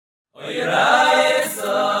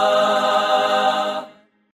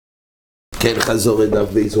כן, חזור את דף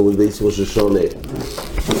בייס ובייס ראש השונה.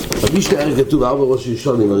 במשנה כתוב 4 ראש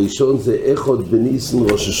השונים. הראשון זה איכות בניסן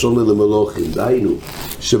ראש השונה למלוכים. דהיינו,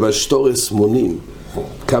 שבשטורס מונים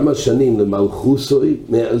כמה שנים למלכוסוי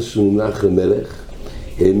מאז שהוא נמלך למלך,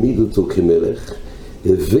 העמיד אותו כמלך,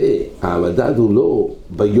 והעמדד הוא לא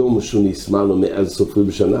ביום שהוא נשמע לו מאז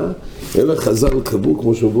סופרים שנה, אלא חז"ל קבעו,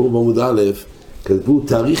 כמו שאומרו בעמוד א', כתבו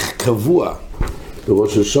תאריך קבוע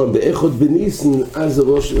בראש השונה, באיכות בניסן, אז זה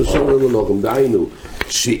ראש השונה למלוכים. דהיינו,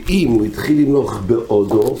 שאם הוא התחיל למלוך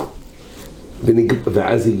באודו,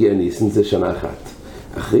 ואז הגיע ניסן, זה שנה אחת.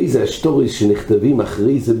 אחרי זה השטוריס שנכתבים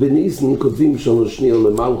אחרי זה בניסן, כותבים שונו שנייה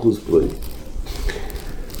למלכוס פרוים.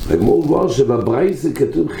 הגמור אומר שבברייתא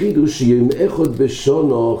כתוב חידוש שיום אחד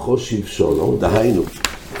בשונו חושיב שונו, דהיינו,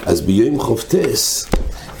 אז ביום חופטס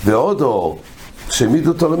באודו שהעמיד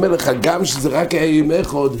אותו למלך, גם שזה רק היה יום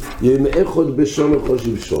אחד בשונו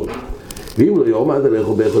חושיב שונו. ואם לא יעמד עליך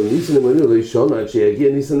באחד ניסן למענו לא ישונו עד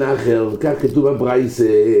שיגיע ניסן האחר, כך כתוב בברייתא.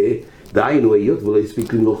 דהיינו, היות ולא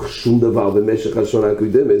הספיק למלוך שום דבר במשך השנה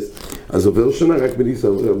הקודמת, אז עובר שנה רק בניסן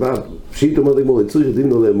הבא. פשיט אומר לגמור, צריך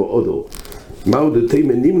דינו להם מאודו. מהו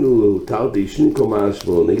דתימה נמנו תרתי שניקו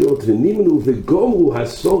מהשבון, היות ונמנו וגומרו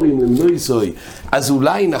הסורים למנויסוי. אז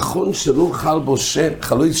אולי נכון שלא חל בו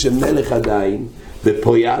חלוי של מלך עדיין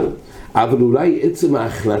בפויל, אבל אולי עצם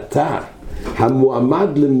ההחלטה, המועמד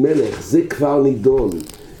למלך, זה כבר נידון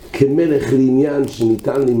כמלך לעניין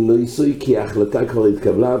שניתן למנויסוי, כי ההחלטה כבר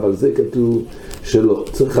התקבלה, אבל זה כתוב שלא,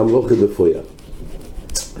 צריך למלוך את בפויל.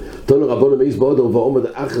 תונו רבון המייס באודו ועומד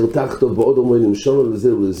אחר תחתו באודו מוינים שונו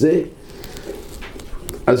לזה ולזה.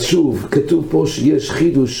 אז שוב, כתוב פה שיש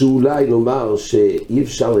חידוש שאולי נאמר שאי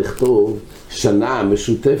אפשר לכתוב שנה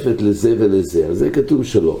משותפת לזה ולזה. אז זה כתוב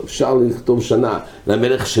שלא. אפשר לכתוב שנה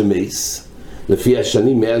למלך שמייס, לפי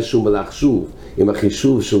השנים מאז שהוא מלך שוב, עם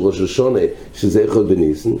החישוב של ראש השונה, שזה אחד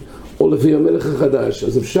בניסן, או לפי המלך החדש.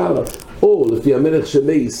 אז אפשר, או לפי המלך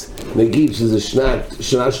שמייס, נגיד שזה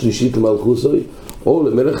שנה שלישית למלכוסוי, או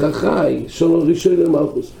למלך החי, שונו ראשון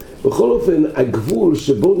למלכוס. בכל אופן, הגבול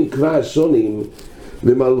שבו נקבע השונים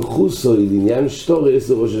למלכוסוי, לעניין שטורס,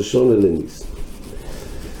 זה ראש השונה לניסן.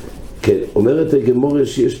 כן, אומרת הגמורה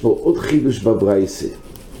שיש פה עוד חידוש בברייתא.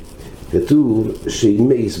 כתוב שאם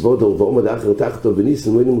מייס בודו ועומד אחר תחתו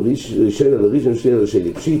בניסן, מוינים ראשון על ראשון שני על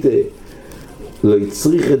השני. פשיטה, לא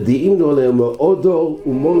יצריך דאימנו עליהם מאודו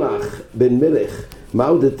ומולך בן מלך,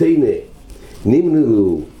 מהו דתינה,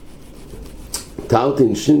 נמנו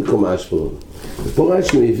תרתין שניקו מהשבון. ופה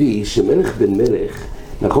רש"י מביא שמלך בן מלך,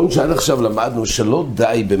 נכון שעד עכשיו למדנו שלא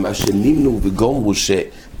די במה שנמנו וגומרו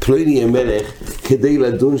שפלוני יהיה מלך כדי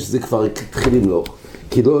לדון שזה כבר התחיל למלוך,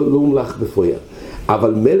 כי לא מלך בפויה.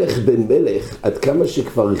 אבל מלך בן מלך, עד כמה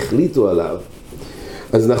שכבר החליטו עליו,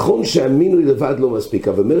 אז נכון שהמינוי לבד לא מספיק,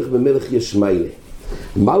 אבל מלך בן מלך יש מיילה.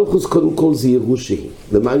 מלכוס קודם כל זה ירושי,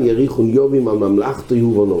 למען יריחון יומים על ממלכתו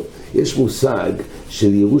יובנו. יש מושג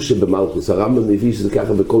של ירושה במלכוס, הרמב"ם מביא שזה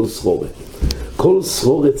ככה בכל סחורה. כל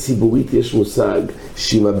סחורה ציבורית יש מושג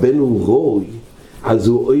שאם הבן הוא רוי, אז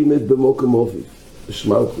הוא עומד במוקם אוביב, יש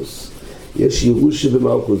מלכוס. יש ירושה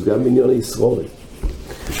במלכוס, גם בענייני סחורה.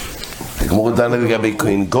 הגמור דנה לגבי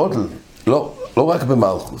כהן גודל, לא רק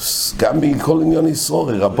במלכוס, גם בכל ענייני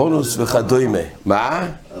סחורה, רבונוס וכדומה. מה?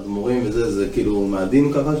 אדמו"רים וזה, זה כאילו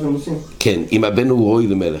מהדין ככה שהם עושים? כן, אם הבן הוא רוי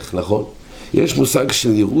למלך, נכון? יש מושג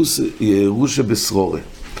של ירושה בסחורה.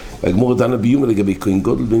 הגמור דנה ביומה לגבי כהן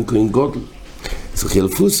גודל בין כהן גודל. צריך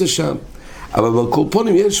ילפוסה שם, אבל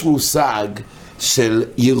בקורפונים יש מושג של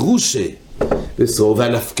ירושה בסחורה,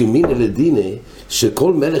 והנפקמינה לדינה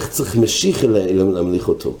שכל מלך צריך משיחה להמליך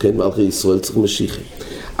אותו, כן? מלכי ישראל צריך משיחה.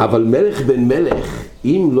 אבל מלך בן מלך,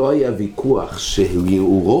 אם לא היה ויכוח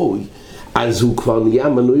שהוא רוי, אז הוא כבר נהיה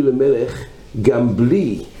מנוי למלך גם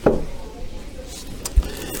בלי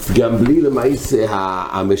למעשה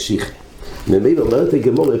המשיחה. ממילא אומרת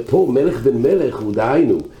הגמורה, פה מלך בן מלך הוא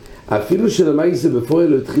דהיינו, אפילו שלמעשה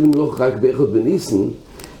בפועל הוא התחיל למלוך רק באחד בניסן,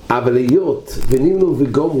 אבל היות ונמנו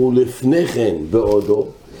וגומרו לפני כן באודו,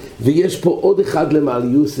 ויש פה עוד אחד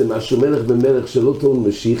למעליוסם, משהו מלך בן מלך שלא טעון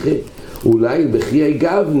משיחה, אולי בחיי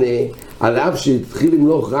גבנה, על אף שהתחיל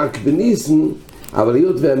למלוך רק בניסן, אבל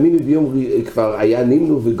היות והמינו ביום כבר היה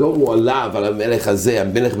נמנו וגומרו עליו, על המלך הזה,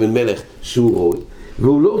 המלך בן מלך שהוא רוי,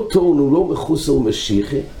 והוא לא טעון, הוא לא מחוסר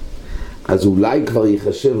משיחה, אז אולי כבר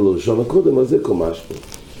יחשב לו לשון הקודם, אז זה קומש פה.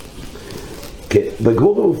 כן,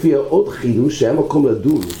 בגמור מופיע עוד חידוש שהיה מקום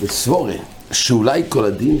לדון בסבורה, שאולי כל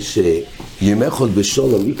הדין שימי חוד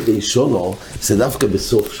בשונו, מקרי שונו, זה דווקא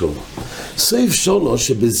בסוף שונו. סוף שונו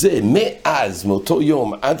שבזה, מאז, מאותו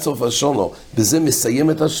יום עד סוף השונו, בזה מסיים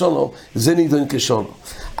את השונו, זה נידון כשונו.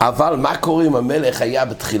 אבל מה קורה אם המלך היה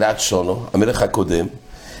בתחילת שונו, המלך הקודם,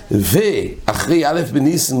 ואחרי א'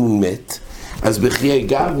 בניסן הוא מת, אז בחיי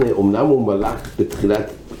גבנה, אמנם הוא מלך בתחילת,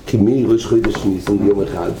 כמי ראש חודש ניסן ביום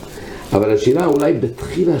אחד, אבל השאלה אולי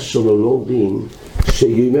בתחילה שונו לא אומרים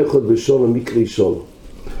שיום אחד בשונו מקרי שונו.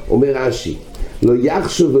 אומר רש"י, לא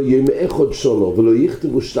יחשוב יום אחד שונו ולא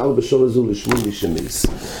יכתבו שטר בשונו זו לשמון משמס.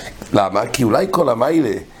 למה? כי אולי כל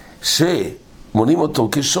המיילה שמונים אותו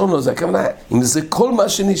כשונו, זה הכוונה, אם זה כל מה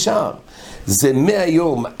שנשאר, זה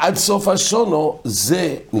מהיום עד סוף השונו,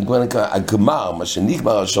 זה נגמר הגמר, מה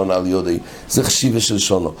שנגמר השונו על יודי, זה חשיבה של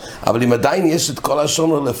שונו. אבל אם עדיין יש את כל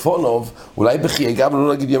השונו לפונוב, אולי בחיי גם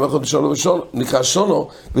לא נגיד יום אחד בשונו ושונו, נקרא שונו,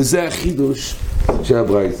 וזה החידוש של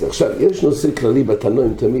הברייתא. עכשיו, יש נושא כללי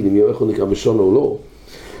בתנועים תמיד, אם יום אחד נקרא בשונו או לא,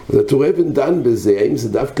 אז הטור אבן דן בזה, האם זה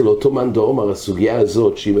דווקא לאותו מאן דאמר הסוגיה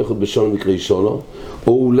הזאת, שיום אחד בשונו נקרא שונו,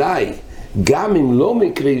 או אולי גם אם לא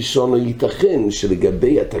מקרי שונו, ייתכן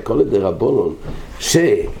שלגבי התקולת דרבנן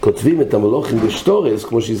שכותבים את המלוכים בשטורס,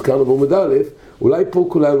 כמו שהזכרנו בעמוד א', אולי פה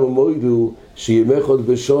כולם אמרו שיום אחד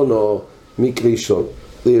בשונו מקרי שונו.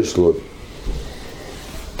 זה יש לו.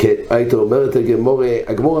 כן, היית אומרת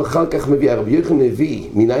הגמור אחר כך מביא, הרבי יוחנן מביא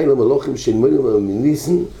מניין למלוכים שמונים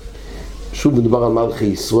מניסן, שוב מדובר על מלכי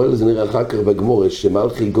ישראל, זה נראה אחר כך בגמור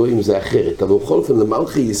שמלכי גויים זה אחרת, אבל בכל אופן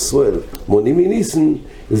למלכי ישראל מונים מניסן,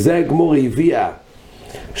 זה הגמור הביאה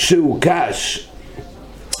שהוא קש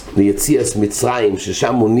ליציאת מצרים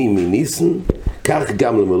ששם מונים מניסן, כך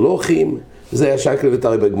גם למלוכים, זה היה שקל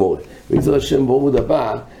ותרי בגמור. בעזרת השם בעמוד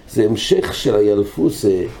הבא זה המשך של הילפוס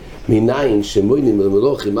מניין שמונים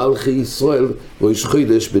למלוכים מלכי ישראל ויש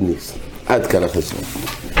חודש בניסן. עד כאן החסון.